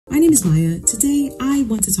My name is Maya. Today, I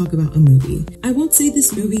want to talk about a movie. I won't say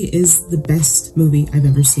this movie is the best movie I've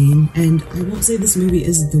ever seen, and I won't say this movie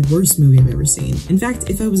is the worst movie I've ever seen. In fact,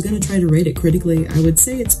 if I was gonna try to rate it critically, I would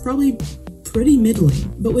say it's probably pretty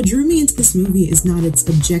middling. But what drew me into this movie is not its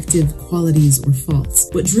objective qualities or faults.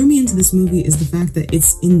 What drew me into this movie is the fact that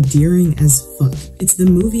it's endearing as fuck. It's the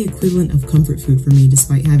movie equivalent of comfort food for me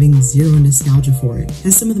despite having zero nostalgia for it. It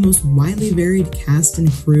has some of the most widely varied cast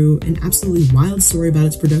and crew, an absolutely wild story about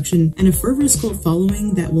its production, and a fervorous cult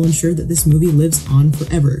following that will ensure that this movie lives on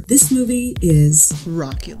forever. This movie is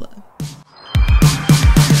Rockula.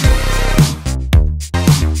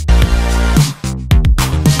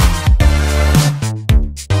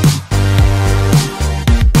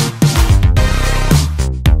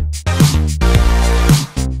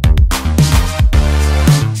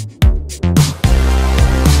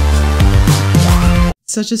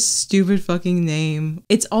 Such a stupid fucking name.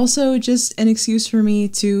 It's also just an excuse for me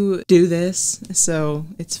to do this, so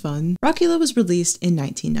it's fun. Rockula was released in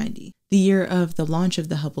 1990, the year of the launch of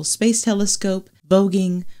the Hubble Space Telescope,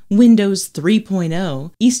 voguing, Windows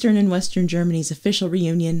 3.0, Eastern and Western Germany's official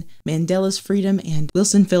reunion, Mandela's freedom, and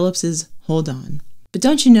Wilson Phillips's Hold On. But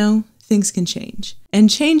don't you know, things can change. And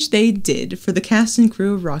change they did for the cast and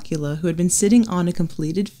crew of Rockula, who had been sitting on a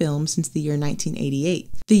completed film since the year 1988.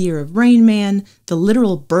 The year of Rain Man, the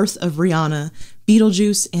literal birth of Rihanna,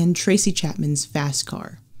 Beetlejuice, and Tracy Chapman's Fast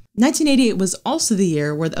Car. 1988 was also the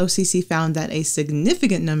year where the OCC found that a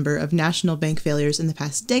significant number of national bank failures in the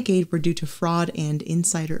past decade were due to fraud and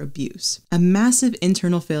insider abuse. A massive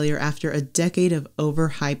internal failure after a decade of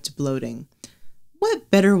overhyped bloating.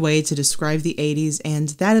 What better way to describe the 80s and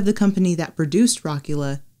that of the company that produced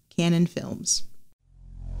Rockula, Cannon Films.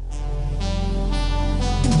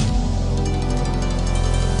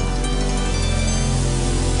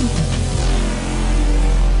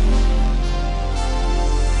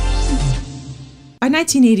 By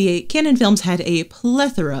 1988, Cannon Films had a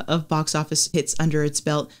plethora of box office hits under its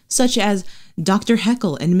belt, such as Dr.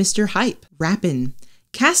 Heckle and Mr. Hype, Rappin',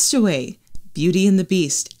 Castaway, Beauty and the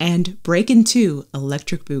Beast, and Breakin' 2,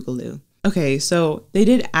 Electric Boogaloo. Okay, so they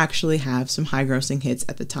did actually have some high-grossing hits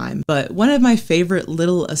at the time, but one of my favorite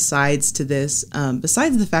little asides to this,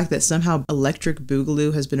 besides the fact that somehow Electric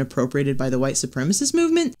Boogaloo has been appropriated by the white supremacist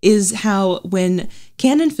movement, is how when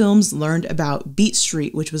Cannon Films learned about Beat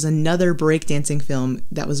Street, which was another breakdancing film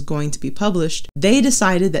that was going to be published, they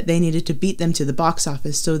decided that they needed to beat them to the box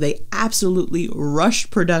office, so they absolutely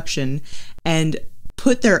rushed production and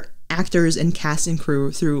put their actors and cast and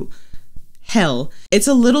crew through hell. It's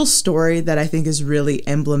a little story that I think is really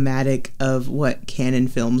emblematic of what Cannon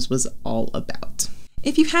Films was all about.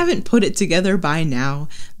 If you haven't put it together by now,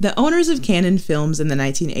 the owners of Cannon Films in the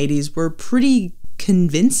 1980s were pretty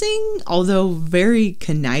convincing, although very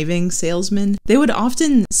conniving salesmen. They would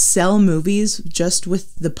often sell movies just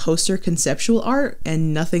with the poster conceptual art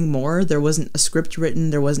and nothing more. There wasn't a script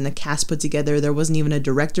written, there wasn't a cast put together, there wasn't even a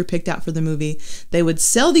director picked out for the movie. They would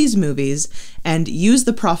sell these movies and use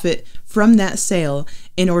the profit from that sale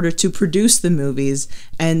in order to produce the movies,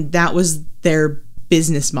 and that was their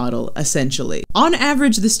business model, essentially. On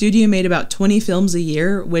average, the studio made about 20 films a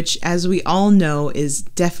year, which, as we all know, is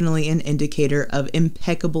definitely an indicator of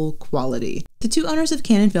impeccable quality. The two owners of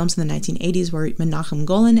Cannon Films in the 1980s were Menachem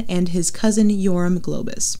Golan and his cousin Yoram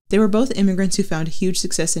Globus. They were both immigrants who found huge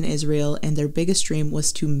success in Israel, and their biggest dream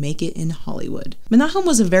was to make it in Hollywood. Menachem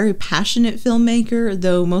was a very passionate filmmaker,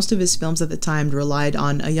 though most of his films at the time relied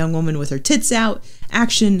on a young woman with her tits out,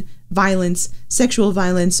 action, violence, sexual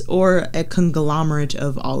violence, or a conglomerate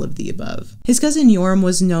of all of the above. His cousin Yoram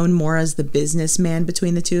was known more as the businessman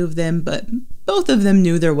between the two of them, but both of them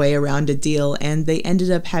knew their way around a deal, and they ended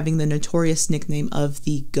up having the notorious nickname of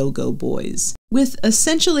the Go-Go Boys. With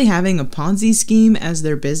essentially having a Ponzi scheme as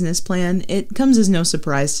their business plan, it comes as no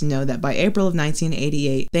surprise to know that by April of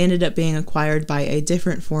 1988, they ended up being acquired by a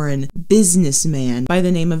different foreign businessman by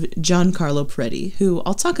the name of Giancarlo Preti, who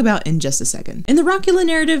I'll talk about in just a second. In the Rockula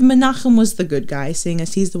narrative, Menachem was the good guy, seeing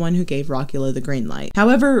as he's the one who gave Rockula the green light.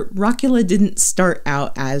 However, Rockula didn't start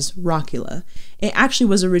out as Rockula. It actually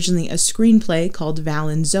was originally a screenplay called Val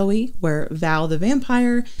and Zoe, where Val the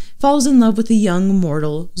vampire falls in love with the young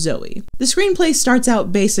mortal Zoe. The screenplay starts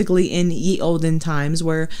out basically in ye olden times,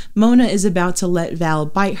 where Mona is about to let Val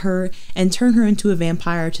bite her and turn her into a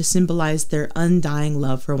vampire to symbolize their undying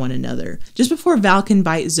love for one another. Just before Val can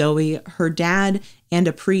bite Zoe, her dad and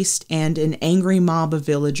a priest and an angry mob of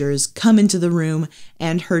villagers come into the room,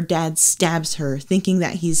 and her dad stabs her, thinking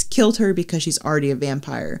that he's killed her because she's already a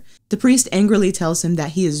vampire. The priest angrily tells him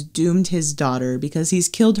that he has doomed his daughter because he's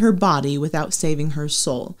killed her body without saving her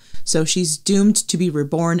soul. So she's doomed to be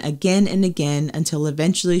reborn again and again until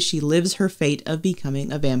eventually she lives her fate of becoming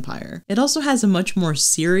a vampire. It also has a much more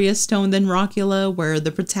serious tone than Rockula, where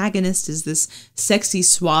the protagonist is this sexy,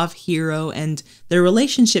 suave hero, and their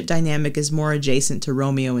relationship dynamic is more adjacent to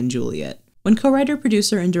Romeo and Juliet. When co-writer,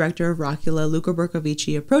 producer, and director of Rockula, Luca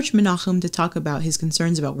Bercovici, approached Menachem to talk about his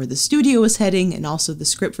concerns about where the studio was heading and also the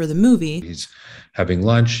script for the movie. He's having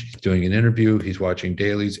lunch, he's doing an interview, he's watching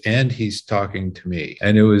dailies, and he's talking to me.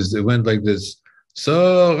 And it went like this.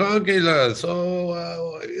 So Rockula,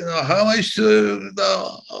 how much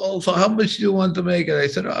how much do you want to make it? I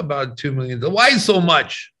said, about $2 million. Why so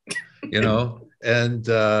much? And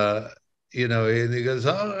he goes,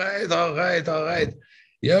 all right.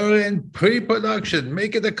 You're in pre-production,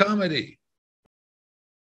 make it a comedy.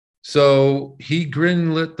 So he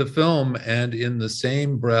greenlit the film and in the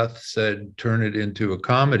same breath said, turn it into a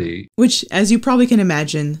comedy. Which, as you probably can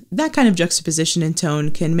imagine, that kind of juxtaposition in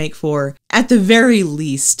tone can make for, at the very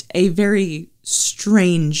least, a very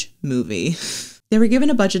strange movie. They were given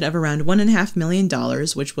a budget of around $1.5 million,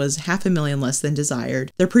 which was $500,000 less than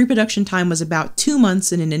desired. Their pre-production time was about 2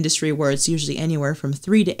 months in an industry where it's usually anywhere from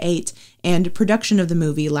 3 to 8, and production of the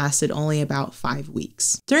movie lasted only about 5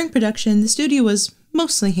 weeks. During production, the studio was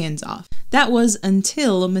mostly hands-off. That was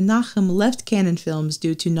until Menachem left Cannon Films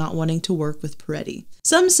due to not wanting to work with Peretti.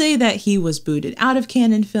 Some say that he was booted out of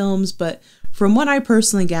Cannon Films, but from what I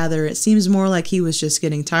personally gather, it seems more like he was just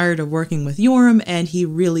getting tired of working with Yoram, and he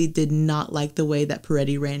really did not like the way that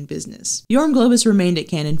Peretti ran business. Yoram Globus remained at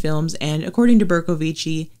Cannon Films, and according to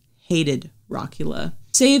Bercovici, hated Rockula.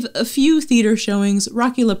 Save a few theater showings,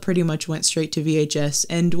 Rockula pretty much went straight to VHS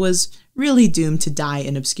and was really doomed to die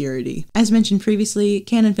in obscurity. As mentioned previously,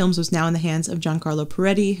 Cannon Films was now in the hands of Giancarlo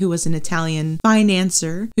Peretti, who was an Italian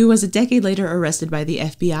financier, who was a decade later arrested by the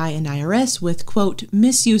FBI and IRS with, quote,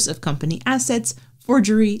 misuse of company assets,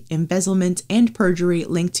 forgery, embezzlement, and perjury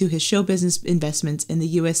linked to his show business investments in the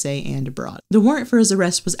USA and abroad. The warrant for his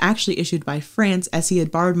arrest was actually issued by France, as he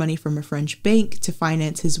had borrowed money from a French bank to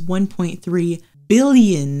finance his $1.3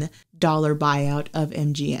 billion buyout of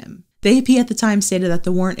MGM. The AP at the time stated that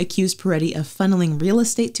the warrant accused Peretti of funneling real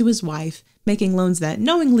estate to his wife, making loans that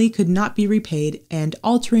knowingly could not be repaid, and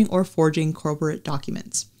altering or forging corporate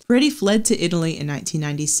documents. Peretti fled to Italy in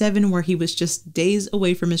 1997, where he was just days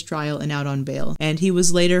away from his trial and out on bail, and he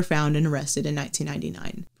was later found and arrested in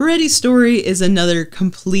 1999. Peretti's story is another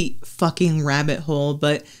complete fucking rabbit hole,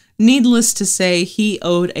 but needless to say, he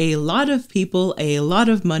owed a lot of people a lot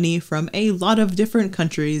of money from a lot of different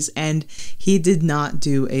countries, and he did not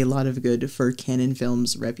do a lot of good for Cannon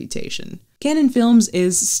Films' reputation. Cannon Films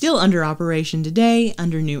is still under operation today,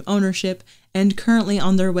 under new ownership, and currently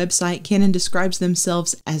on their website, Cannon describes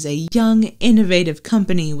themselves as a young, innovative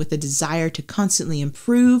company with a desire to constantly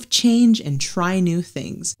improve, change, and try new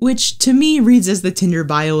things, which to me reads as the Tinder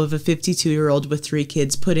bio of a 52-year-old with 3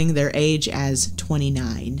 kids putting their age as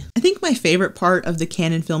 29. I think my favorite part of the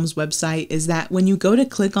Cannon Films website is that when you go to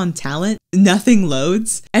click on talent, nothing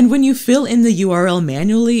loads, and when you fill in the URL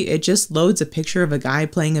manually, it just loads a picture of a guy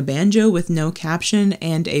playing a banjo with no caption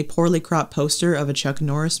and a poorly cropped poster of a Chuck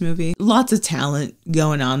Norris movie. Lots of talent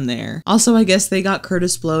going on there. Also, I guess they got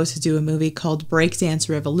Curtis Blow to do a movie called Breakdance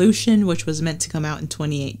Revolution, which was meant to come out in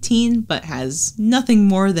 2018, but has nothing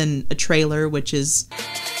more than a trailer, which is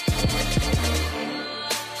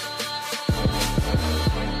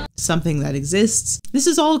something that exists. This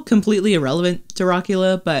is all completely irrelevant to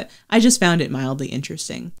Rockula, but I just found it mildly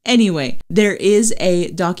interesting. Anyway, there is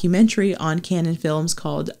a documentary on Cannon Films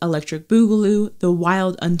called Electric Boogaloo, the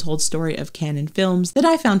wild untold story of Cannon Films, that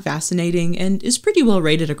I found fascinating and is pretty well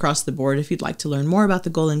rated across the board if you'd like to learn more about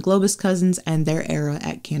the Golden Globus cousins and their era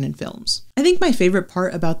at Cannon Films. I think my favorite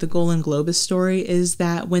part about the Golden Globus story is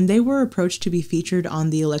that when they were approached to be featured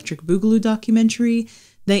on the Electric Boogaloo documentary,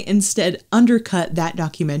 they instead undercut that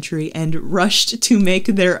documentary and rushed to make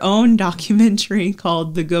their own documentary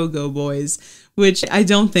called The Go-Go Boys, which I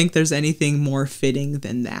don't think there's anything more fitting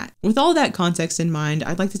than that. With all that context in mind,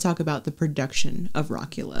 I'd like to talk about the production of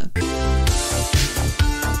Rockula.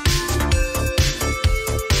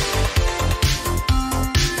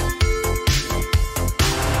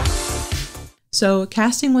 So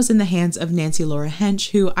casting was in the hands of Nancy Laura Hench,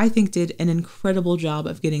 who I think did an incredible job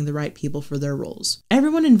of getting the right people for their roles.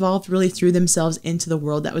 Everyone involved really threw themselves into the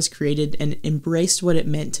world that was created and embraced what it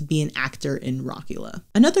meant to be an actor in Rockula.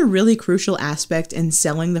 Another really crucial aspect in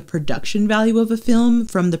selling the production value of a film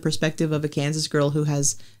from the perspective of a Kansas girl who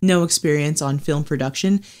has no experience on film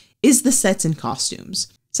production is the sets and costumes.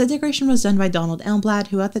 Set decoration was done by Donald Elmblad,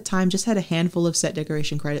 who at the time just had a handful of set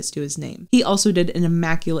decoration credits to his name. He also did an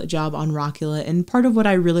immaculate job on Rockula, and part of what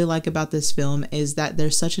I really like about this film is that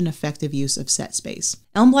there's such an effective use of set space.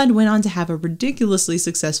 Elmblad went on to have a ridiculously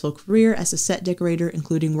successful career as a set decorator,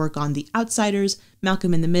 including work on The Outsiders,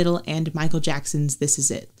 Malcolm in the Middle, and Michael Jackson's This Is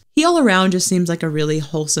It. He all around just seems like a really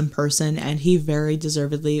wholesome person, and he very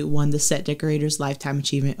deservedly won the Set Decorator's Lifetime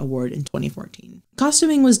Achievement Award in 2014.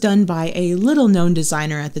 Costuming was done by a little-known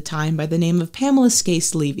designer at the time by the name of Pamela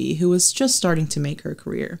Skase-Levy, who was just starting to make her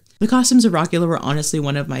career. The costumes of Rockula were honestly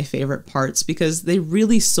one of my favorite parts because they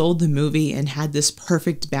really sold the movie and had this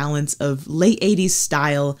perfect balance of late 80s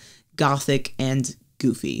style, gothic, and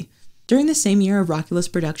goofy. During the same year of Rockula's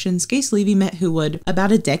production, Skase-Levy met who would,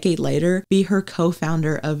 about a decade later, be her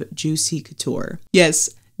co-founder of Juicy Couture. Yes,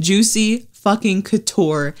 Juicy fucking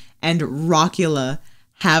Couture and Rockula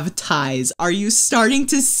have ties. Are you starting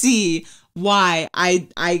to see why I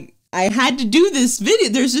had to do this video?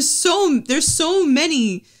 There's so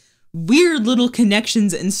many weird little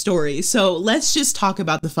connections and stories. So let's just talk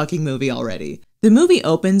about the fucking movie already. The movie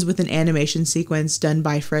opens with an animation sequence done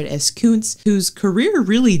by Fred S. Kuntz, whose career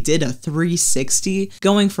really did a 360,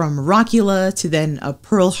 going from Rockula to then a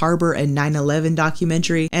Pearl Harbor and 9/11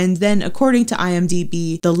 documentary, and then, according to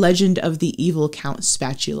IMDb, The Legend of the Evil Count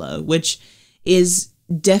Spatula, which is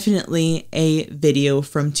definitely a video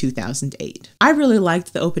from 2008. I really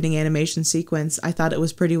liked the opening animation sequence. I thought it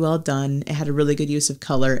was pretty well done. It had a really good use of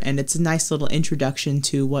color, and it's a nice little introduction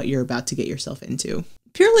to what you're about to get yourself into.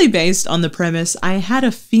 Purely based on the premise, I had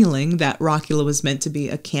a feeling that Rockula was meant to be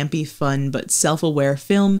a campy, fun, but self-aware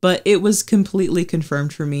film, but it was completely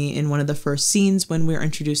confirmed for me in one of the first scenes when we were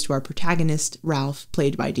introduced to our protagonist, Ralph,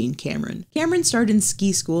 played by Dean Cameron. Cameron starred in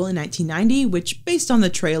Ski School in 1990, which, based on the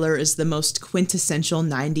trailer, is the most quintessential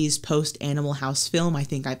 90s post-Animal House film I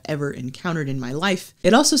think I've ever encountered in my life.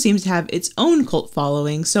 It also seems to have its own cult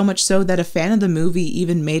following, so much so that a fan of the movie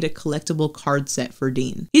even made a collectible card set for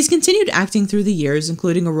Dean. He's continued acting through the years,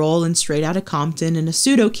 including a role in Straight Outta Compton and a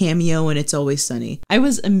pseudo cameo in It's Always Sunny. I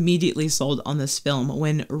was immediately sold on this film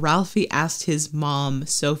when Ralphie asked his mom,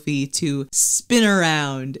 Sophie, to spin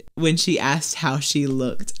around when she asked how she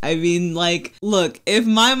looked. I mean, like, look, if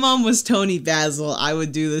my mom was Toni Basil, I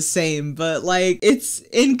would do the same, but like, it's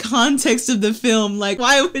in context of the film, like,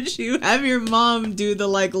 why would you have your mom do the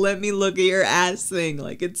like, let me look at your ass thing?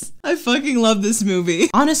 Like, I fucking love this movie.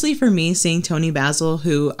 Honestly, for me, seeing Toni Basil,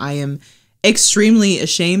 who I am extremely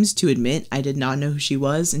ashamed to admit I did not know who she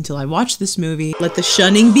was until I watched this movie. Let the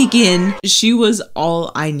shunning begin. She was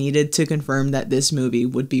all I needed to confirm that this movie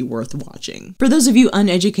would be worth watching. For those of you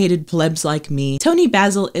uneducated plebs like me, Toni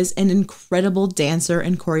Basil is an incredible dancer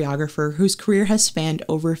and choreographer whose career has spanned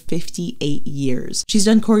over 58 years. She's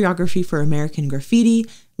done choreography for American Graffiti,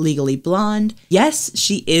 Legally Blonde. Yes,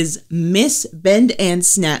 she is Miss Bend and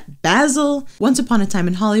Snap Basil, Once Upon a Time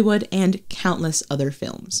in Hollywood, and countless other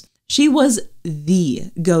films. She was the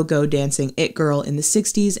go-go dancing it girl in the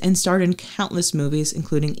 60s and starred in countless movies,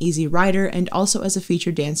 including Easy Rider, and also as a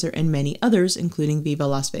featured dancer in many others, including Viva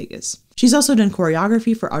Las Vegas. She's also done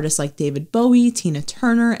choreography for artists like David Bowie, Tina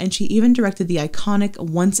Turner, and she even directed the iconic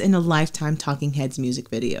Once in a Lifetime Talking Heads music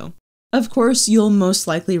video. Of course, you'll most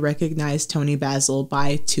likely recognize Toni Basil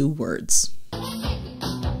by two words.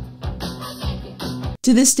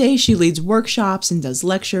 To this day, she leads workshops and does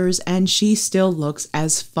lectures, and she still looks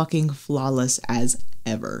as fucking flawless as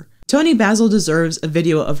ever. Toni Basil deserves a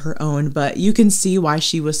video of her own, but you can see why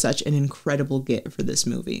she was such an incredible get for this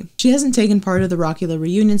movie. She hasn't taken part of the Rockula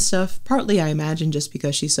reunion stuff, partly I imagine just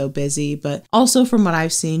because she's so busy, but also from what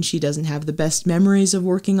I've seen, she doesn't have the best memories of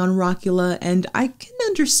working on Rockula, and I can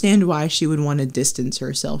understand why she would want to distance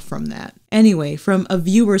herself from that. Anyway, from a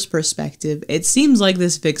viewer's perspective, it seems like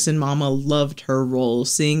this vixen mama loved her role,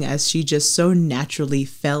 seeing as she just so naturally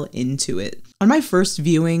fell into it. On my first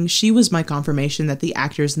viewing, she was my confirmation that the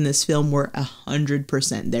actors in this film were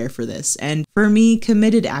 100% there for this, and for me,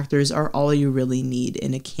 committed actors are all you really need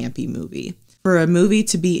in a campy movie. For a movie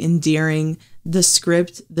to be endearing, the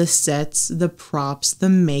script, the sets, the props, the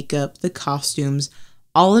makeup, the costumes,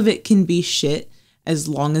 all of it can be shit as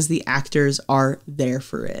long as the actors are there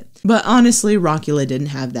for it. But honestly, Rockula didn't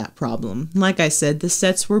have that problem. Like I said, the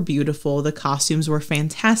sets were beautiful, the costumes were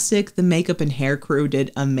fantastic, the makeup and hair crew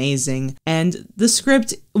did amazing, and the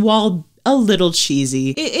script, while a little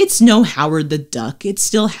cheesy. It's no Howard the Duck. It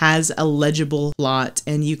still has a legible plot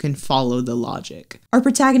and you can follow the logic. Our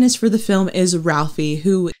protagonist for the film is Ralphie,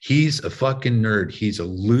 who... He's a fucking nerd. He's a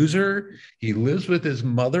loser. He lives with his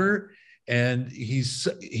mother, and he's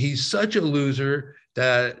such a loser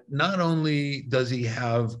that not only does he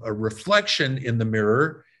have a reflection in the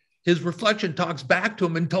mirror, his reflection talks back to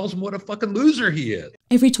him and tells him what a fucking loser he is.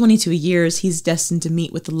 Every 22 years, he's destined to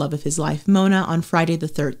meet with the love of his life, Mona, on Friday the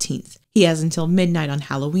 13th. He has until midnight on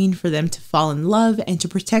Halloween for them to fall in love and to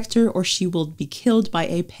protect her, or she will be killed by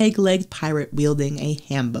a peg-legged pirate wielding a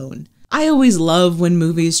ham bone. I always love when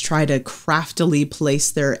movies try to craftily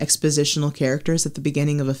place their expositional characters at the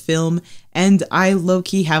beginning of a film, and I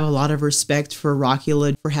low-key have a lot of respect for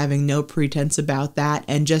Rockula for having no pretense about that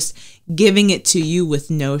and just giving it to you with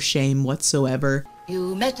no shame whatsoever.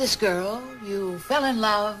 You met this girl, you fell in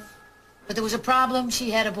love, but there was a problem.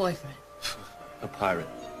 She had a boyfriend. A pirate.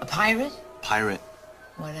 A pirate? Pirate.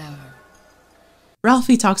 Whatever.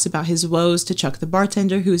 Ralphie talks about his woes to Chuck the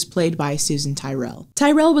bartender, who is played by Susan Tyrell.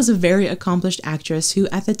 Tyrell was a very accomplished actress who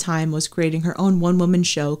at the time was creating her own one-woman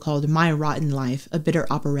show called My Rotten Life, a bitter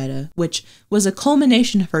operetta, which was a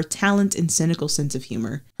culmination of her talent and cynical sense of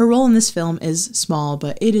humor. Her role in this film is small,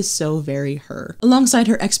 but it is so very her. Alongside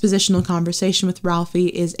her expositional conversation with Ralphie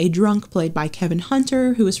is a drunk played by Kevin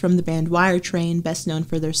Hunter, who is from the band Wire Train, best known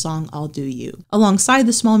for their song I'll Do You. Alongside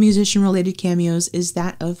the small musician-related cameos is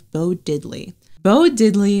that of Bo Diddley. Bo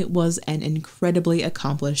Diddley was an incredibly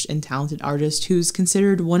accomplished and talented artist who's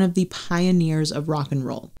considered one of the pioneers of rock and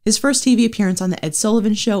roll. His first TV appearance on The Ed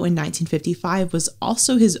Sullivan Show in 1955 was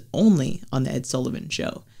also his only on The Ed Sullivan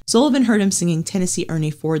Show. Sullivan heard him singing Tennessee Ernie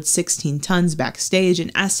Ford's 16 Tons backstage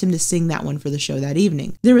and asked him to sing that one for the show that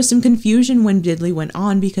evening. There was some confusion when Diddley went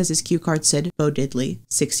on because his cue card said Bo Diddley,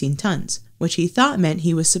 16 Tons, which he thought meant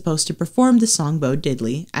he was supposed to perform the song Bo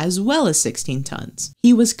Diddley as well as 16 Tons.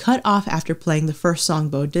 He was cut off after playing the first song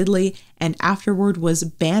Bo Diddley and afterward was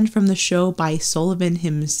banned from the show by Sullivan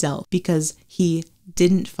himself because he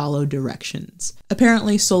didn't follow directions.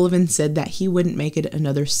 Apparently, Sullivan said that he wouldn't make it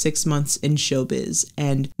another 6 months in showbiz,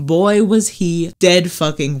 and boy was he dead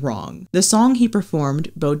fucking wrong. The song he performed,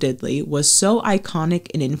 Bo Diddley, was so iconic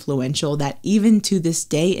and influential that even to this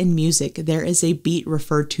day in music, there is a beat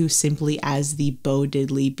referred to simply as the Bo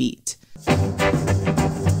Diddley beat.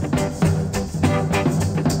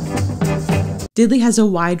 Diddley has a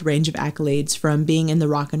wide range of accolades, from being in the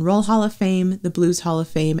Rock and Roll Hall of Fame, the Blues Hall of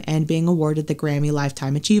Fame, and being awarded the Grammy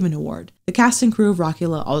Lifetime Achievement Award. The cast and crew of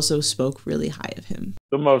Rockula also spoke really high of him.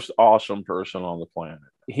 The most awesome person on the planet.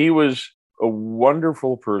 He was a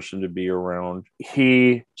wonderful person to be around.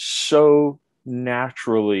 He so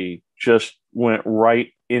naturally just went right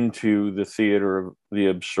into the theater of the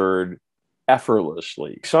absurd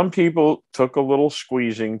effortlessly. Some people took a little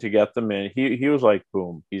squeezing to get them in. He was like,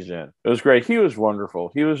 boom, he's in. It was great. He was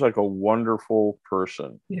wonderful. He was like a wonderful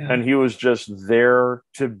person. Yeah. And he was just there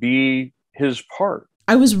to be his part.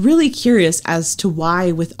 I was really curious as to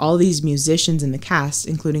why, with all these musicians in the cast,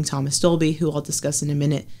 including Thomas Dolby, who I'll discuss in a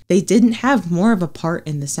minute, they didn't have more of a part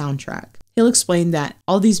in the soundtrack. He'll explain that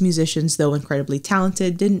all these musicians, though incredibly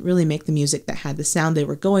talented, didn't really make the music that had the sound they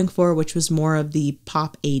were going for, which was more of the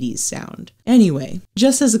pop 80s sound. Anyway,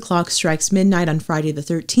 just as the clock strikes midnight on Friday the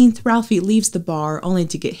 13th, Ralphie leaves the bar only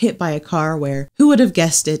to get hit by a car where, who would have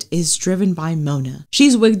guessed it, is driven by Mona.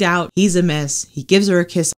 She's wigged out, he's a mess, he gives her a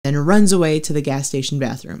kiss, and runs away to the gas station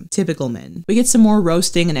bathroom. Typical men. We get some more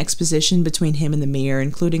roasting and exposition between him and the mayor,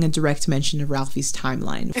 including a direct mention of Ralphie's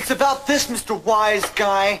timeline. It's about this, Mr. Wise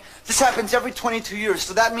Guy. This happens every 22 years,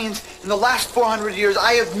 so that means in the last 400 years,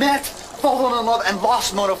 I have met, fallen in love, and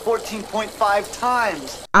lost Mona 14.5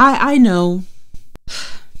 times. I know.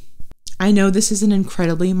 I know this is an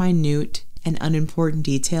incredibly minute and unimportant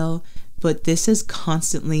detail, but this has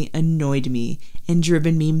constantly annoyed me and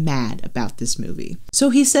driven me mad about this movie.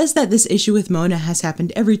 So he says that this issue with Mona has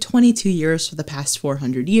happened every 22 years for the past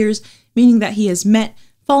 400 years, meaning that he has met,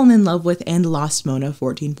 fallen in love with, and lost Mona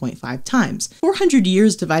 14.5 times. 400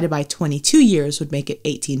 years divided by 22 years would make it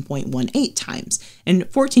 18.18 times, and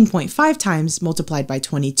 14.5 times multiplied by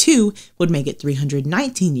 22 would make it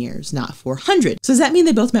 319 years, not 400. So does that mean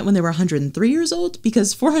they both met when they were 103 years old?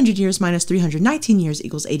 Because 400 years minus 319 years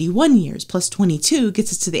equals 81 years, plus 22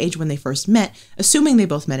 gets us to the age when they first met, assuming they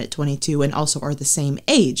both met at 22 and also are the same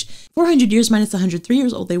age. 400 years minus 103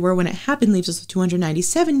 years old they were when it happened leaves us with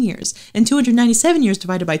 297 years, and 297 years divided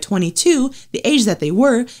divided by 22, the age that they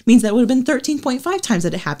were, means that it would have been 13.5 times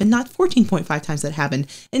that it happened, not 14.5 times that it happened.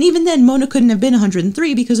 And even then, Mona couldn't have been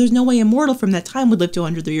 103 because there's no way a mortal from that time would live to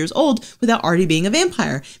 103 years old without already being a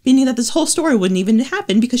vampire, meaning that this whole story wouldn't even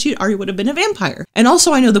happen because she already would have been a vampire. And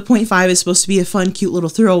also, I know the 0.5 is supposed to be a fun, cute little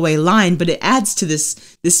throwaway line, but it adds to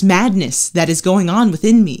this madness that is going on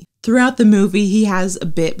within me. Throughout the movie, he has a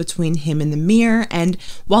bit between him and the mirror, and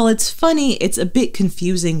while it's funny, it's a bit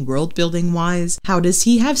confusing world-building wise. How does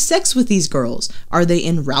he have sex with these girls? Are they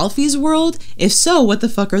in Ralphie's world? If so, what the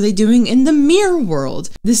fuck are they doing in the mirror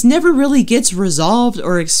world? This never really gets resolved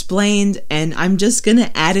or explained, and I'm just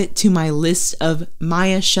gonna add it to my list of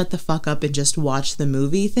Maya shut the fuck up and just watch the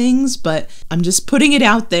movie things, but I'm just putting it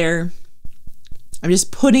out there.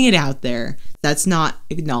 That's not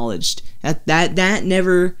acknowledged. That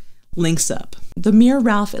never links up. The Mirror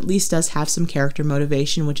Ralph at least does have some character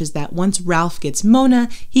motivation, which is that once Ralph gets Mona,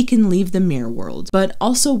 he can leave the mirror world. But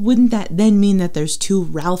also, wouldn't that then mean that there's two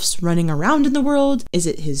Ralphs running around in the world? Is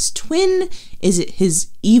it his twin? Is it his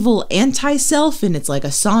evil anti-self and it's like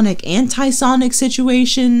a Sonic anti-Sonic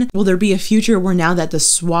situation? Will there be a future where now that the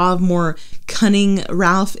suave, more cunning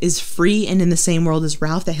Ralph is free and in the same world as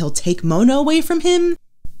Ralph, that he'll take Mona away from him?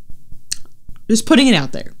 Just putting it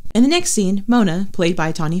out there. In the next scene, Mona, played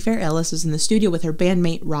by Tawny Ellis, is in the studio with her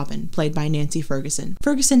bandmate Robin, played by Nancy Ferguson.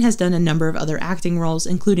 Ferguson has done a number of other acting roles,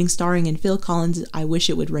 including starring in Phil Collins' I Wish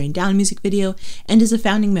It Would Rain Down music video, and is a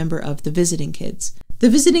founding member of the Visiting Kids. The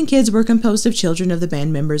Visiting Kids were composed of children of the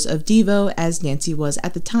band members of Devo, as Nancy was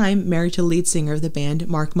at the time married to lead singer of the band,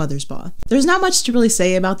 Mark Mothersbaugh. There's not much to really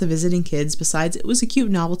say about the Visiting Kids besides it was a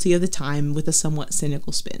cute novelty of the time with a somewhat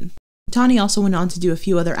cynical spin. Tawny also went on to do a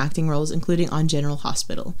few other acting roles, including on General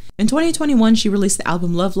Hospital. In 2021, she released the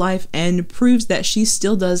album Love Life and proves that she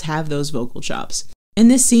still does have those vocal chops. In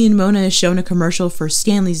this scene, Mona is shown a commercial for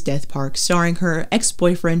Stanley's Death Park, starring her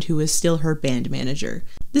ex-boyfriend who is still her band manager.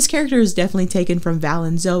 This character is definitely taken from Val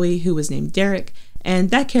and Zoe, who was named Derek,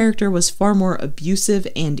 and that character was far more abusive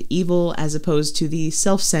and evil as opposed to the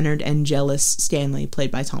self-centered and jealous Stanley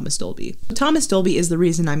played by Thomas Dolby. Thomas Dolby is the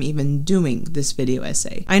reason I'm even doing this video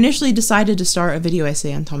essay. I initially decided to start a video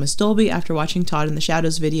essay on Thomas Dolby after watching Todd in the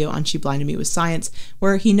Shadows video on She Blinded Me with Science,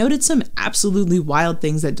 where he noted some absolutely wild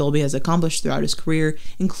things that Dolby has accomplished throughout his career,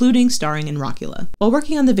 including starring in Rockula. While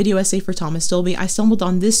working on the video essay for Thomas Dolby, I stumbled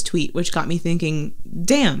on this tweet which got me thinking,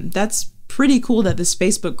 damn, that's pretty cool that this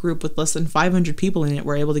Facebook group with less than 500 people in it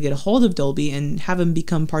were able to get a hold of Dolby and have him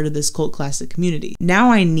become part of this cult classic community.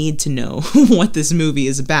 Now I need to know what this movie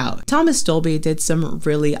is about. Thomas Dolby did some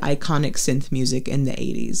really iconic synth music in the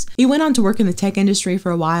 80s. He went on to work in the tech industry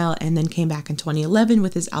for a while and then came back in 2011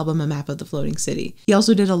 with his album A Map of the Floating City. He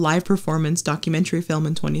also did a live performance documentary film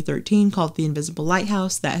in 2013 called The Invisible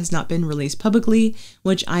Lighthouse that has not been released publicly,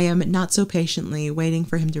 which I am not so patiently waiting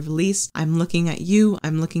for him to release. I'm looking at you,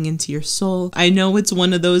 I'm looking into your soul. I know it's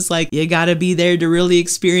one of those like, you gotta be there to really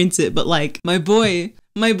experience it, but like, my boy,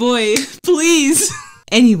 please.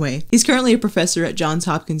 Anyway, he's currently a professor at Johns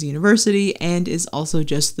Hopkins University and is also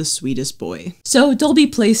just the sweetest boy. So Dolby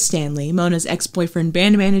plays Stanley, Mona's ex-boyfriend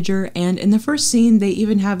band manager, and in the first scene, they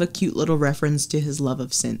even have a cute little reference to his love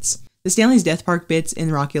of synths. The Stanley's Death Park bits in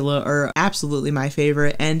Rockula are absolutely my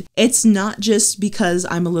favorite, and it's not just because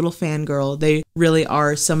I'm a little fangirl. They really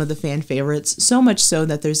are some of the fan favorites, so much so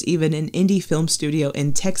that there's even an indie film studio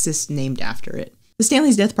in Texas named after it. The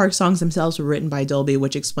Stanley's Death Park songs themselves were written by Dolby,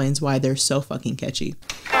 which explains why they're so fucking catchy.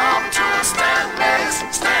 Come to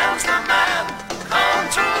Stanley's, stands the man. Come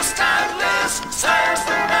to Stanley's, stands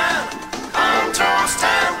the man. Come to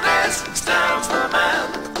Stanley's, stands the man.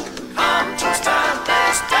 Come to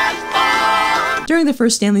Stanley's Death Park. During the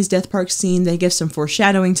first Stanley's Death Park scene, they give some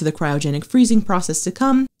foreshadowing to the cryogenic freezing process to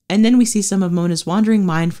come, and then we see some of Mona's wandering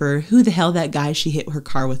mind for who the hell that guy she hit her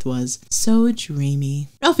car with was. So dreamy.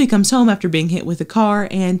 Ralphie comes home after being hit with a car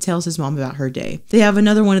and tells his mom about her day. They have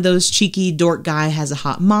another one of those cheeky dork guy has a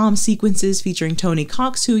hot mom sequences featuring Toni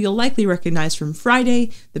Cox, who you'll likely recognize from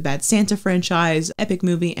Friday, the Bad Santa franchise, epic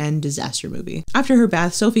movie, and disaster movie. After her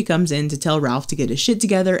bath, Sophie comes in to tell Ralph to get his shit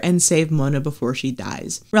together and save Mona before she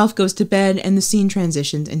dies. Ralph goes to bed and the scene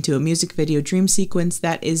transitions into a music video dream sequence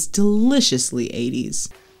that is deliciously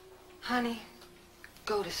 80s. Honey,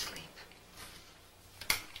 go to sleep.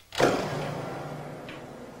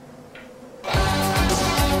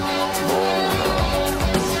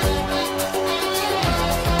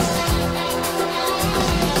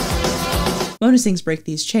 Mona sings Break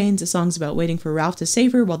These Chains, a song's about waiting for Ralph to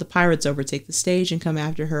save her while the pirates overtake the stage and come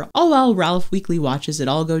after her, all while Ralph weakly watches it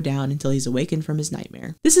all go down until he's awakened from his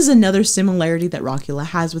nightmare. This is another similarity that Rockula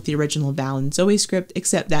has with the original Val and Zoe script,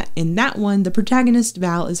 except that in that one, the protagonist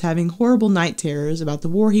Val is having horrible night terrors about the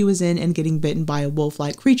war he was in and getting bitten by a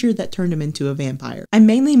wolf-like creature that turned him into a vampire. I'm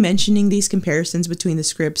mainly mentioning these comparisons between the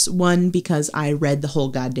scripts, one, because I read the whole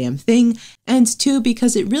goddamn thing, and two,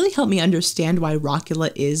 because it really helped me understand why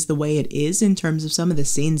Rockula is the way it is in terms of some of the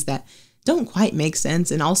scenes that don't quite make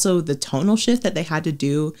sense, and also the tonal shift that they had to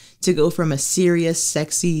do to go from a serious,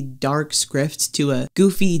 sexy, dark script to a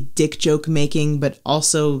goofy dick joke making, but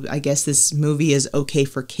also I guess this movie is okay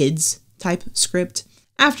for kids type script.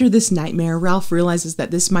 After this nightmare, Ralph realizes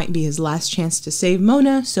that this might be his last chance to save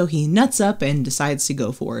Mona, so he nuts up and decides to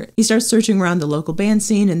go for it. He starts searching around the local band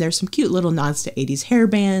scene, and there's some cute little nods to 80s hair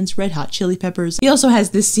bands, Red Hot Chili Peppers. He also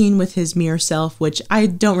has this scene with his mirror self, which I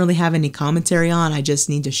don't really have any commentary on, I just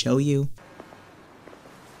need to show you.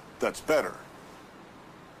 That's better.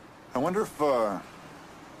 I wonder if,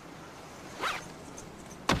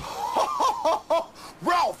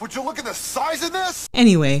 Ralph, would you look at the size of this?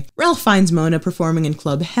 Anyway, Ralph finds Mona performing in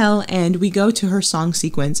Club Hell, and we go to her song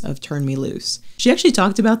sequence of Turn Me Loose. She actually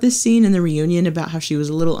talked about this scene in the reunion about how she was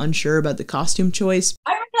a little unsure about the costume choice.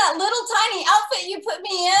 I remember that little tiny outfit you put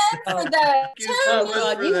me in for the and I was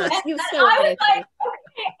like, okay,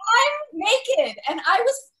 I'm naked, and I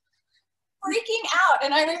was freaking out.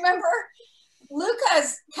 And I remember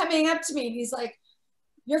Lucas coming up to me, and he's like,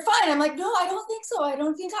 "You're fine." I'm like, "No, I don't think so. I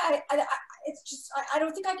don't think it's just, I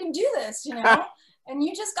don't think I can do this, you know?" And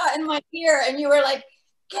you just got in my ear and you were like,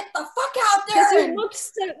 "Get the fuck out there." You look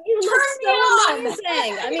so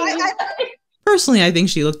amazing. I mean, Personally, I think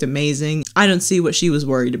she looked amazing. I don't see what she was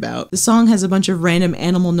worried about. The song has a bunch of random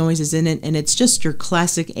animal noises in it, and it's just your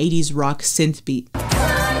classic 80s rock synth beat.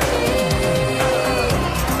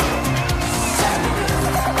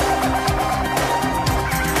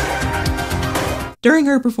 During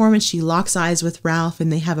her performance, she locks eyes with Ralph,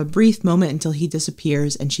 and they have a brief moment until he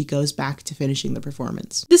disappears and she goes back to finishing the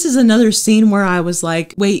performance. This is another scene where I was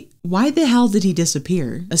like, wait, why the hell did he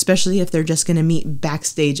disappear? Especially if they're just gonna meet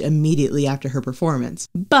backstage immediately after her performance.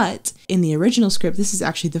 But in the original script, this is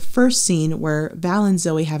actually the first scene where Val and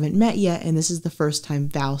Zoe haven't met yet, and this is the first time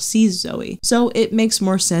Val sees Zoe. So it makes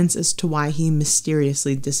more sense as to why he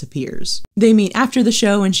mysteriously disappears. They meet after the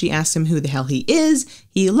show and she asks him who the hell he is.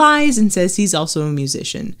 He lies and says he's also a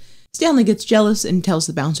musician. Stanley gets jealous and tells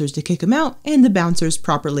the bouncers to kick him out, and the bouncers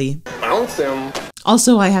properly bounce him.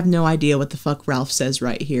 Also, I have no idea what the fuck Ralph says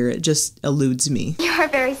right here. It just eludes me. You are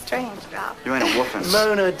very strange, Ralph. You ain't a woofin'.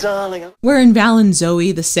 Mona, darling. Wherein Val and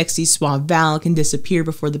Zoe, the sexy suave Val, can disappear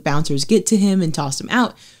before the bouncers get to him and toss him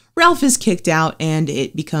out, Ralph is kicked out and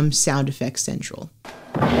it becomes sound effects central.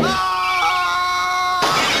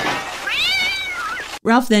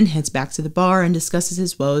 Ralph then heads back to the bar and discusses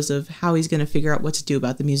his woes of how he's going to figure out what to do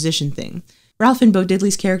about the musician thing. Ralph and Bo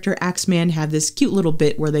Diddley's character Axman have this cute little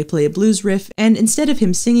bit where they play a blues riff, and instead of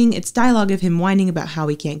him singing, it's dialogue of him whining about how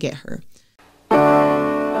he can't get her.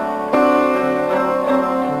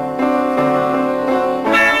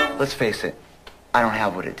 Let's face it, I don't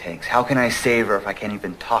have what it takes. How can I save her if I can't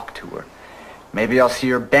even talk to her? Maybe I'll see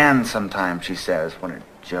her band sometime, she says. What a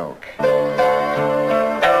joke.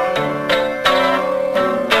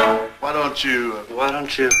 Why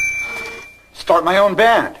don't you start my own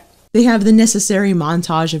band? They have the necessary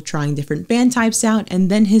montage of trying different band types out, and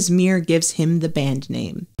then his mirror gives him the band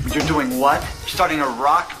name. You're doing what? You're starting a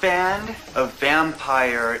rock band? A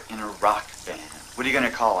vampire in a rock band. What are you gonna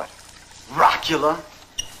call it? Rockula?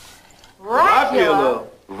 Rapula.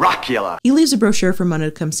 Rockula. He leaves a brochure for Mona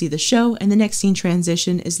to come see the show, and the next scene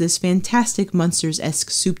transition is this fantastic Munsters-esque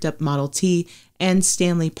souped-up Model T and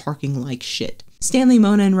Stanley parking like shit. Stanley,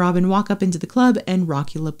 Mona, and Robin walk up into the club, and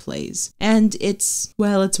Rockula plays. And it's,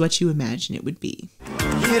 well, it's what you imagine it would be.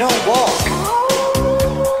 You don't walk.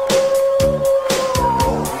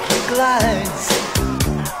 He glides.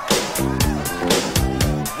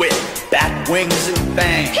 With bat wings and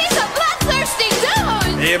fangs. He's a bloodthirsty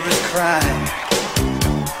dude! Neighbors cry.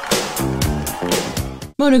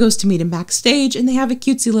 Mona goes to meet him backstage, and they have a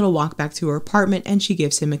cutesy little walk back to her apartment, and she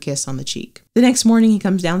gives him a kiss on the cheek. The next morning, he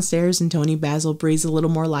comes downstairs, and Toni Basil breathes a little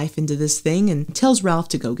more life into this thing and tells Ralph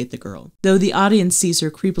to go get the girl, though the audience sees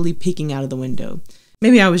her creepily peeking out of the window.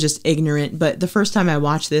 Maybe I was just ignorant, but the first time I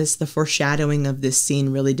watched this, the foreshadowing of this scene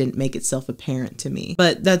really didn't make itself apparent to me.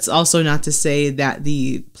 But that's also not to say that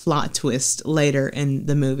the plot twist later in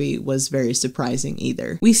the movie was very surprising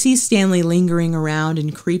either. We see Stanley lingering around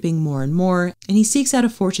and creeping more and more, and he seeks out a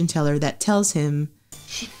fortune teller that tells him,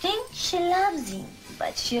 She thinks she loves him,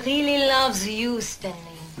 but she really loves you,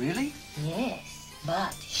 Stanley. Really? Yes,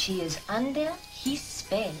 but she is under his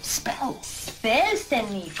spell. Spell? Spell,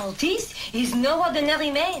 Stanley, for this is no ordinary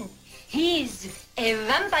man. He is a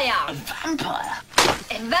vampire. A vampire?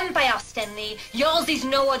 A vampire, Stanley. Yours is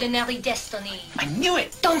no ordinary destiny. I knew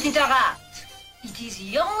it. Don't interrupt. It is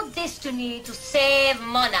your destiny to save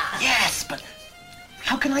Mona. Yes, but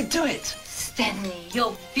how can I do it? Stanley,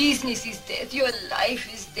 your business is dead. Your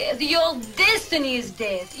life is dead. Your destiny is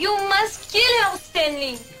dead. You must kill her,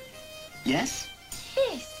 Stanley. Yes?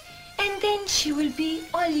 Yes. And then she will be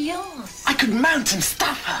all yours. I could mount and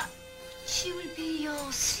stop her. She will be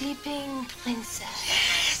your sleeping princess.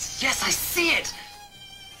 Yes, yes, I see it.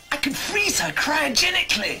 I could freeze her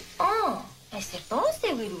cryogenically. Oh, I suppose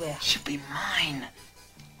they will work. She'll be mine.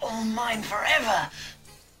 All mine forever.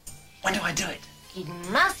 When do I do it? It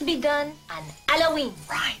must be done on Halloween.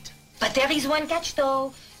 Right. But there is one catch,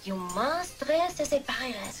 though. You must dress as a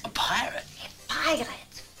pirate. A pirate? A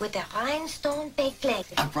pirate with a rhinestone peg leg.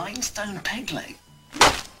 A rhinestone peg leg?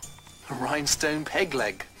 A rhinestone peg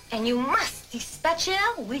leg. And you must dispatch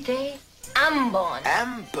her with a ham bone.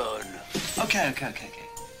 Ham bone. Okay.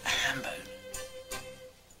 A ham bone.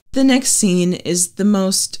 The next scene is the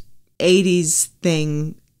most 80s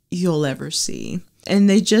thing you'll ever see. And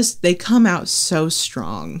they come out so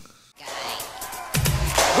strong.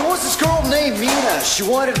 There was this girl named Mina. She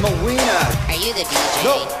wanted Marina. Are you the DJ?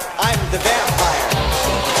 No, I'm the vampire.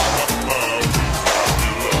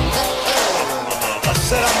 I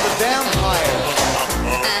said I'm the vampire.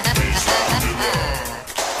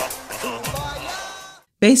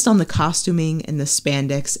 Based on the costuming and the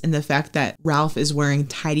spandex and the fact that Ralph is wearing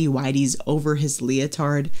tighty-whities over his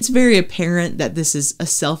leotard, it's very apparent that this is a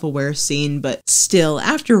self-aware scene, but still,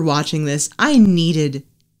 after watching this, I needed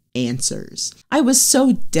answers. I was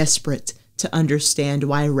so desperate to understand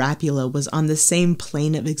why Rapula was on the same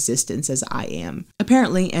plane of existence as I am.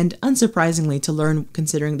 Apparently, and unsurprisingly to learn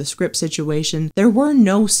considering the script situation, there were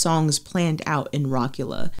no songs planned out in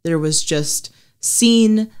Rockula. There was just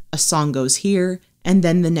scene, a song goes here, and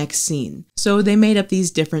then the next scene. So they made up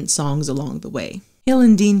these different songs along the way. Hill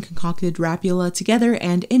and Dean concocted Rapula together,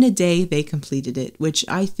 and in a day they completed it, which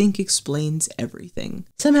I think explains everything.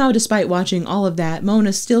 Somehow, despite watching all of that,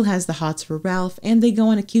 Mona still has the hots for Ralph, and they go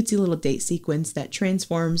on a cutesy little date sequence that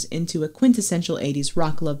transforms into a quintessential 80s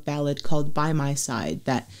rock love ballad called By My Side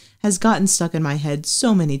that has gotten stuck in my head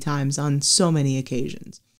so many times on so many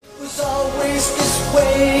occasions. It was always this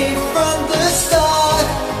way from the start.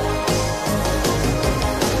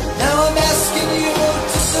 Now I'm asking you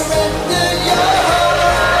to surrender your heart.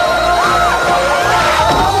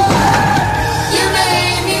 You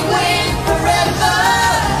made me wait forever.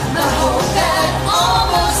 My hope had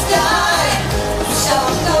almost died. You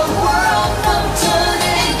stopped the world from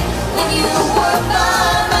turning when you were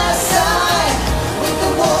by my side. With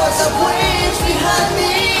the wars I've waged behind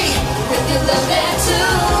me, with your love there to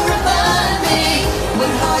remind me.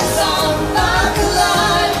 When hearts on fire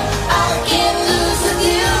collide, I can't lose with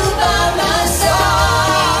you.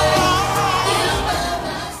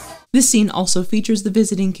 This scene also features the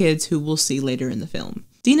visiting kids who we'll see later in the film.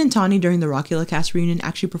 Dean and Tawny during the Rockula cast reunion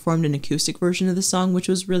actually performed an acoustic version of the song, which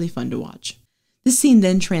was really fun to watch. This scene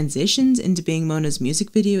then transitions into being Mona's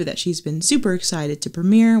music video that she's been super excited to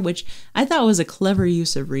premiere, which I thought was a clever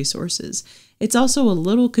use of resources. It's also a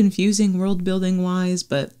little confusing world building wise,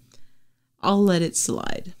 but I'll let it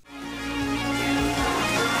slide.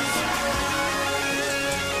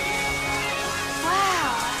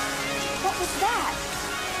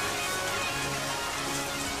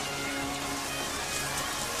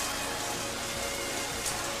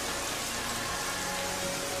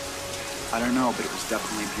 I don't know, but it was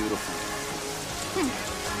definitely beautiful.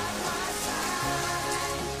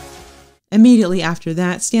 Immediately after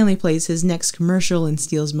that, Stanley plays his next commercial and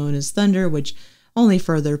steals Mona's thunder, which only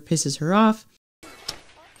further pisses her off.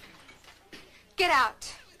 Get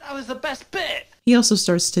out! That was the best bit! He also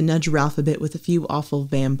starts to nudge Ralph a bit with a few awful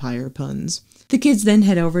vampire puns. The kids then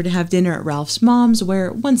head over to have dinner at Ralph's mom's,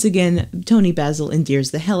 where, once again, Toni Basil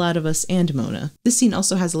endears the hell out of us and Mona. This scene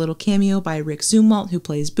also has a little cameo by Rick Zumwalt, who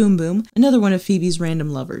plays Boom Boom, another one of Phoebe's random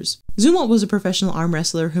lovers. Zumwalt was a professional arm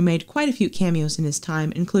wrestler who made quite a few cameos in his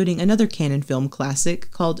time, including another canon film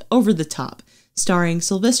classic called Over the Top, starring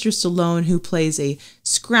Sylvester Stallone, who plays a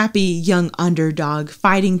scrappy young underdog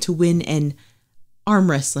fighting to win an arm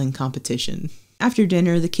wrestling competition. After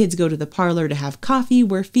dinner, the kids go to the parlor to have coffee,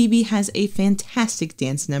 where Phoebe has a fantastic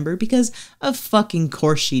dance number because of fucking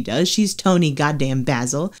course she does. She's Toni goddamn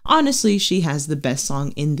Basil. Honestly, she has the best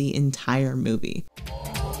song in the entire movie.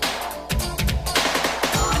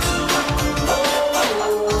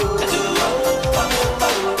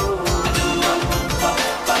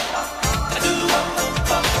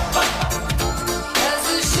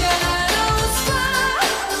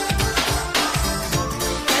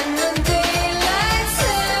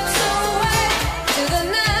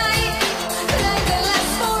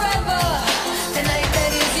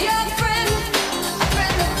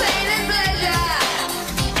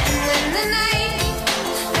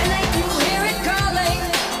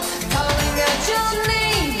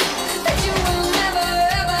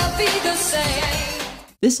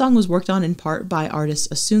 This song was worked on in part by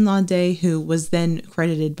artist Osunlade, who was then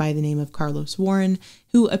credited by the name of Carlos Warren,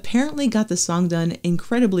 who apparently got the song done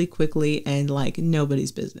incredibly quickly and like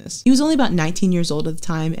nobody's business. He was only about 19 years old at the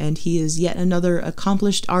time, and he is yet another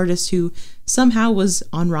accomplished artist who somehow was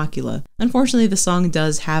on Rockula. Unfortunately, the song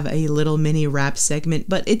does have a little mini rap segment,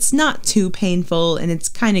 but it's not too painful and it's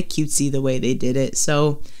kind of cutesy the way they did it,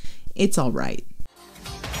 so it's alright.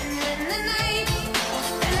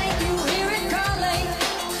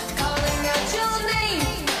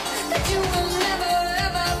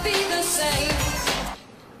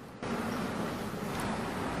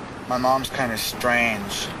 My mom's kind of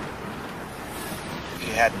strange. If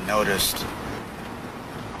you hadn't noticed.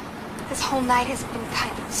 This whole night has been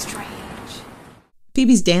kind of strange.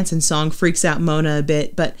 Phoebe's dance and song freaks out Mona a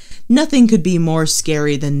bit, but nothing could be more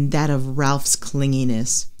scary than that of Ralph's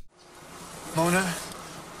clinginess. Mona,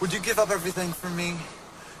 would you give up everything for me?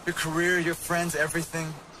 Your career, your friends,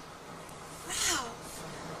 everything?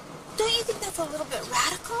 Ralph, don't you think that's a little bit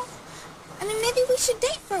radical? I mean, maybe we should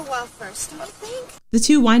date for a while first, don't you think? The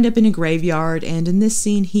two wind up in a graveyard, and in this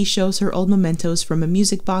scene he shows her old mementos from a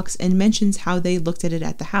music box and mentions how they looked at it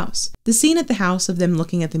at the house. The scene at the house of them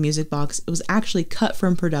looking at the music box was actually cut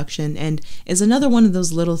from production and is another one of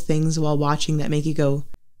those little things while watching that make you go,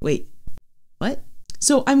 wait, what?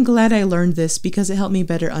 So I'm glad I learned this because it helped me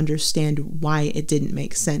better understand why it didn't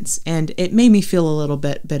make sense, and it made me feel a little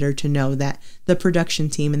bit better to know that the production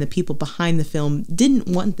team and the people behind the film didn't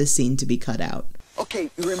want the scene to be cut out. Okay,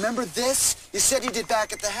 you remember this? You said you did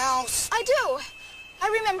back at the house. I do. I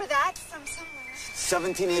remember that from somewhere.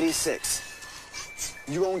 1786.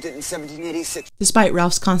 You owned it in 1786. Despite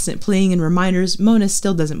Ralph's constant pleading and reminders, Mona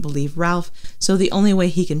still doesn't believe Ralph, so the only way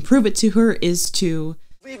he can prove it to her is to...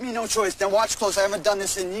 Leave me no choice. Now watch close. I haven't done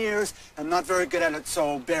this in years. I'm not very good at it,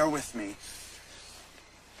 so bear with me.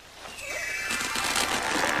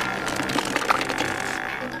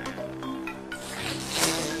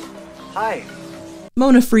 Hi.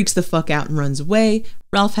 Mona freaks the fuck out and runs away.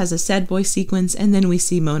 Ralph has a sad boy sequence, and then we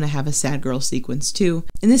see Mona have a sad girl sequence too.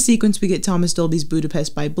 In this sequence, we get Thomas Dolby's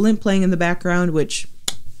Budapest by Blimp playing in the background, which...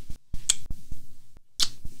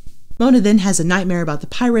 Mona then has a nightmare about the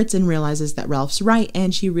pirates and realizes that Ralph's right,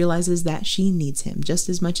 and she realizes that she needs him just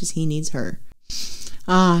as much as he needs her.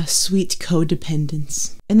 Ah, sweet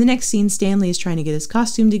codependence. In the next scene, Stanley is trying to get his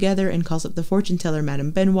costume together and calls up the fortune teller, Madame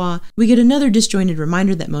Benoir. We get another disjointed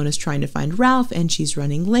reminder that Mona's trying to find Ralph and she's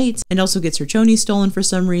running late, and also gets her chonies stolen for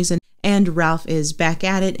some reason, and Ralph is back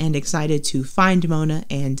at it and excited to find Mona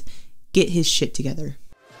and get his shit together.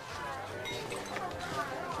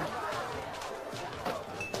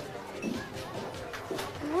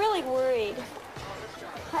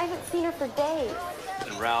 I haven't seen her for days.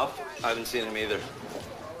 And Ralph, I haven't seen him either.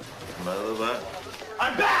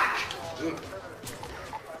 I'm back!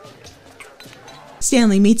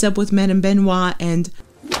 Stanley meets up with Madame Benoir and...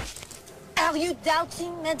 Are you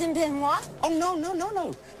doubting Madame Benoir? Oh,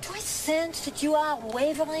 no. Do I sense that you are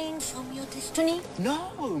wavering from your destiny?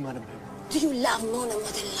 No, Madame Benoir. Do you love Mona more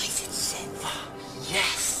than life itself?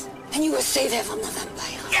 Yes. And you will save her from the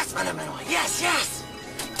vampire? Yes, Madame Benoir. Yes.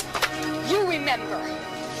 You remember,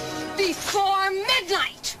 before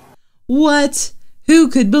midnight. What? Who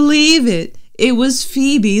could believe it? It was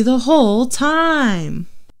Phoebe the whole time.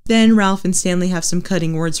 Then Ralph and Stanley have some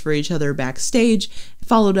cutting words for each other backstage,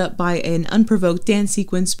 followed up by an unprovoked dance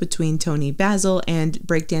sequence between Toni, Basil, and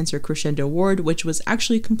breakdancer Crescendo Ward, which was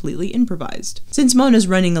actually completely improvised. Since Mona's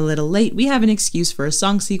running a little late, we have an excuse for a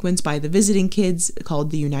song sequence by the Visiting Kids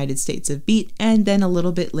called The United States of Beat, and then a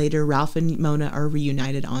little bit later Ralph and Mona are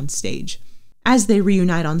reunited on stage. As they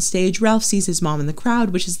reunite on stage, Ralph sees his mom in the crowd,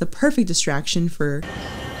 which is the perfect distraction for...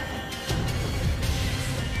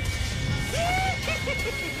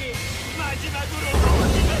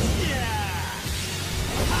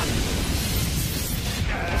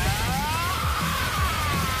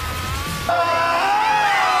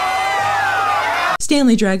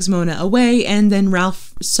 Stanley drags Mona away, and then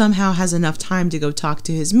Ralph somehow has enough time to go talk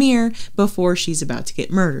to his mirror before she's about to get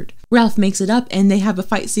murdered. Ralph makes it up, and they have a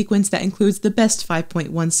fight sequence that includes the best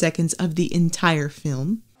 5.1 seconds of the entire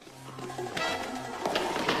film.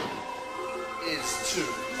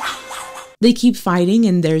 They keep fighting,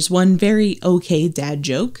 and there's one very okay dad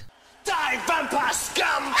joke. Die, vampire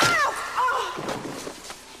scum!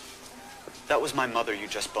 That was my mother you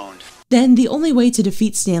just boned. Then the only way to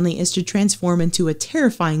defeat Stanley is to transform into a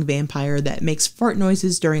terrifying vampire that makes fart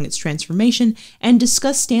noises during its transformation and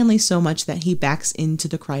disgusts Stanley so much that he backs into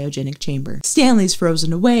the cryogenic chamber. Stanley's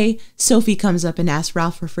frozen away, Sophie comes up and asks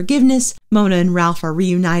Ralph for forgiveness, Mona and Ralph are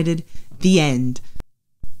reunited, the end.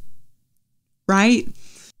 Right?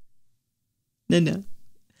 No.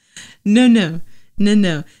 No.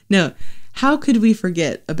 How could we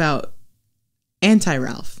forget about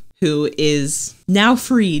Anti-Ralph, who is now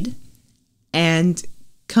freed and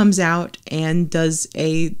comes out and does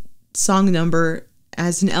a song number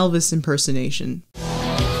as an Elvis impersonation.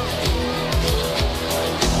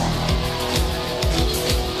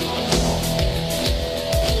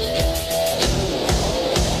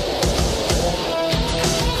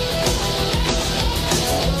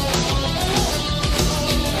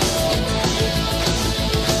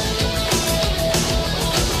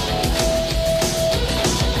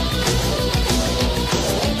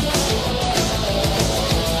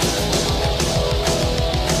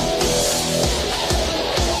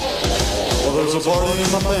 There's a party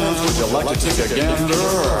in my pants, would you like to take a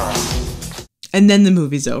gander? And then the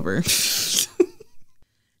movie's over.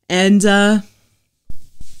 And,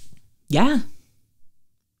 yeah.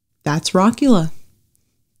 That's Rockula.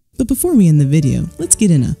 But before we end the video, let's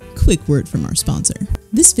get in a quick word from our sponsor.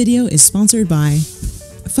 This video is sponsored by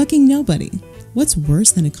fucking nobody. What's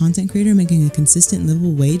worse than a content creator making a consistent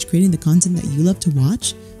livable wage creating the content that you love to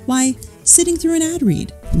watch? Why, sitting through an ad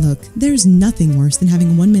read. Look, there's nothing worse than having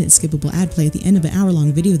a 1-minute skippable ad play at the end of an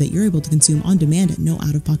hour-long video that you're able to consume on demand at no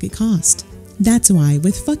out-of-pocket cost. That's why,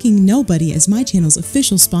 with fucking nobody as my channel's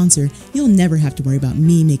official sponsor, you'll never have to worry about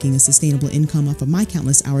me making a sustainable income off of my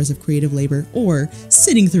countless hours of creative labor or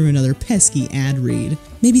sitting through another pesky ad read.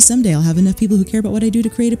 Maybe someday I'll have enough people who care about what I do to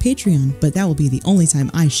create a Patreon, but that will be the only time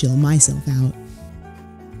I shill myself out.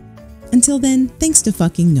 Until then, thanks to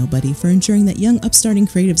fucking nobody for ensuring that young upstarting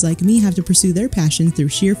creatives like me have to pursue their passion through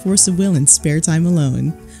sheer force of will and spare time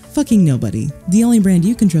alone. Fucking nobody, the only brand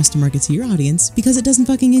you can trust to market to your audience because it doesn't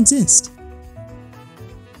fucking exist.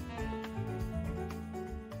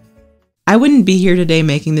 I wouldn't be here today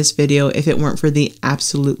making this video if it weren't for the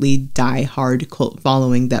absolutely die-hard cult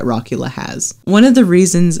following that Rockula has. One of the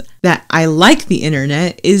reasons that I like the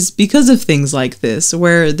internet is because of things like this,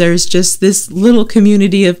 where there's just this little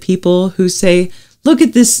community of people who say, look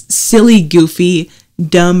at this silly, goofy,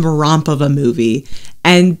 dumb romp of a movie,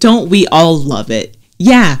 and don't we all love it?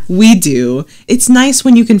 Yeah, we do. It's nice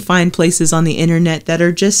when you can find places on the internet that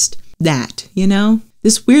are just that, you know?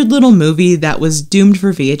 This weird little movie that was doomed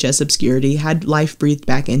for VHS obscurity had life breathed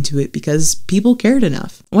back into it because people cared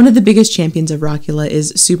enough. One of the biggest champions of Rockula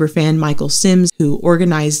is superfan Michael Sims, who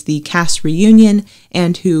organized the cast reunion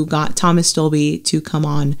and who got Thomas Dolby to come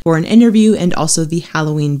on for an interview and also the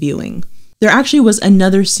Halloween viewing. There actually was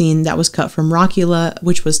another scene that was cut from Rockula,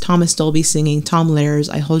 which was Thomas Dolby singing Tom Lehrer's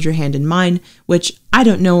I Hold Your Hand in Mine, which I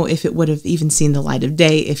don't know if it would have even seen the light of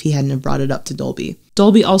day if he hadn't have brought it up to Dolby.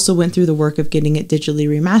 Dolby also went through the work of getting it digitally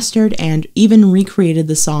remastered and even recreated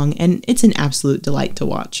the song, and it's an absolute delight to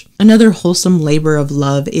watch. Another wholesome labor of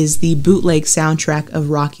love is the bootleg soundtrack of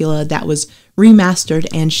Rockula that was remastered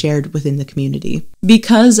and shared within the community.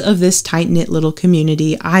 Because of this tight-knit little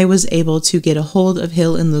community, I was able to get a hold of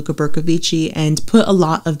Hill and Luca Bercovici and put a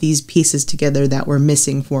lot of these pieces together that were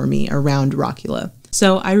missing for me around Rockula.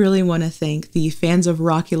 So I really want to thank the Fans of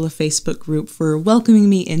Rockula Facebook group for welcoming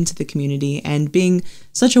me into the community and being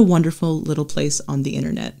such a wonderful little place on the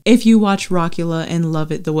internet. If you watch Rockula and love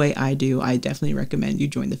it the way I do, I definitely recommend you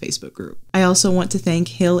join the Facebook group. I also want to thank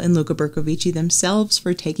Hill and Luca Bercovici themselves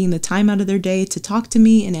for taking the time out of their day to talk to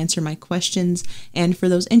me and answer my questions, and for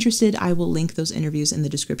those interested, I will link those interviews in the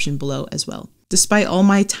description below as well. Despite all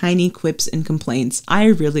my tiny quips and complaints, I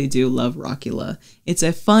really do love Rockula. It's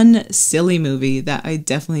a fun, silly movie that I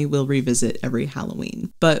definitely will revisit every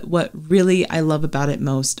Halloween. But what really I love about it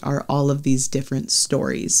most are all of these different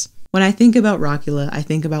stories. When I think about Rockula, I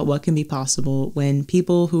think about what can be possible when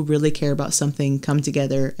people who really care about something come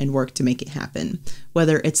together and work to make it happen,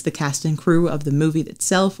 whether it's the cast and crew of the movie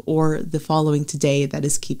itself or the following today that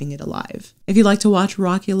is keeping it alive. If you'd like to watch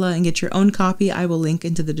Rockula and get your own copy, I will link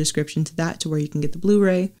into the description to that to where you can get the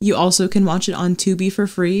Blu-ray. You also can watch it on Tubi for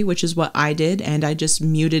free, which is what I did, and I just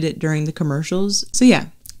muted it during the commercials. So yeah.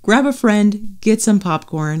 Grab a friend, get some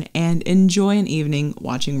popcorn, and enjoy an evening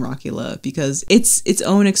watching Rockula because it's its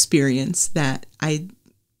own experience that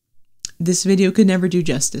this video could never do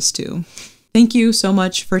justice to. Thank you so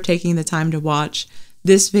much for taking the time to watch.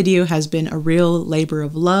 This video has been a real labor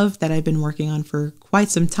of love that I've been working on for quite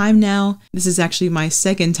some time now. This is actually my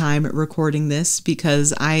second time recording this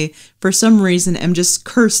because I, for some reason, am just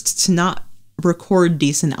cursed to not record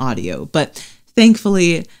decent audio, but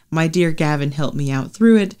thankfully, my dear Gavin helped me out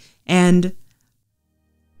through it, and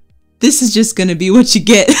this is just gonna be what you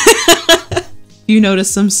get. If you notice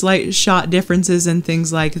some slight shot differences and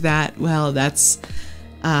things like that, well, that's,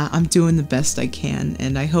 I'm doing the best I can,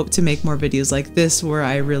 and I hope to make more videos like this where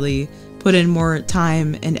I really put in more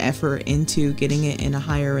time and effort into getting it in a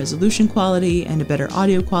higher resolution quality and a better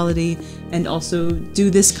audio quality, and also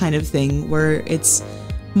do this kind of thing where it's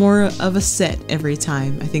more of a set every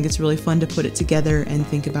time. I think it's really fun to put it together and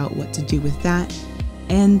think about what to do with that.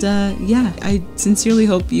 And yeah, I sincerely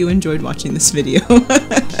hope you enjoyed watching this video.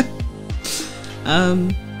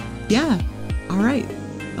 Yeah, alright,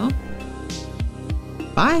 well,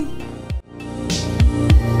 bye!